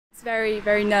It's very,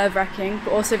 very nerve-wracking,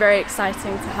 but also very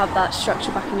exciting to have that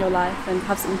structure back in your life and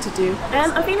have something to do.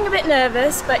 I'm feeling a bit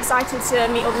nervous, but excited to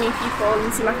meet all the new people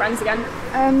and see my friends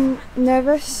again.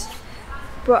 Nervous,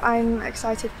 but I'm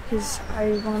excited because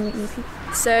I want to meet new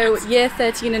people. So year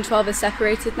 13 and 12 are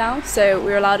separated now, so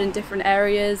we're allowed in different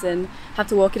areas and have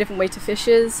to walk a different way to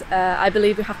fishers. I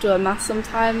believe we have to learn maths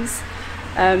sometimes.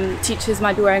 Teachers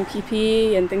might be wearing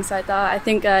PPE and things like that. I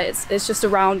think it's just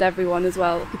around everyone as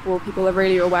well. People are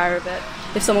really aware of it.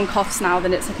 If someone coughs now,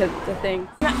 then it's like a thing.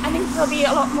 I think there'll be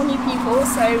a lot more new people,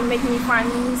 so making new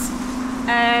friends,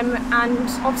 and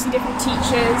obviously different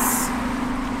teachers,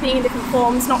 being in different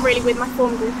forms, not really with my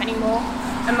form group anymore,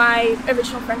 and my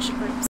original friendship groups.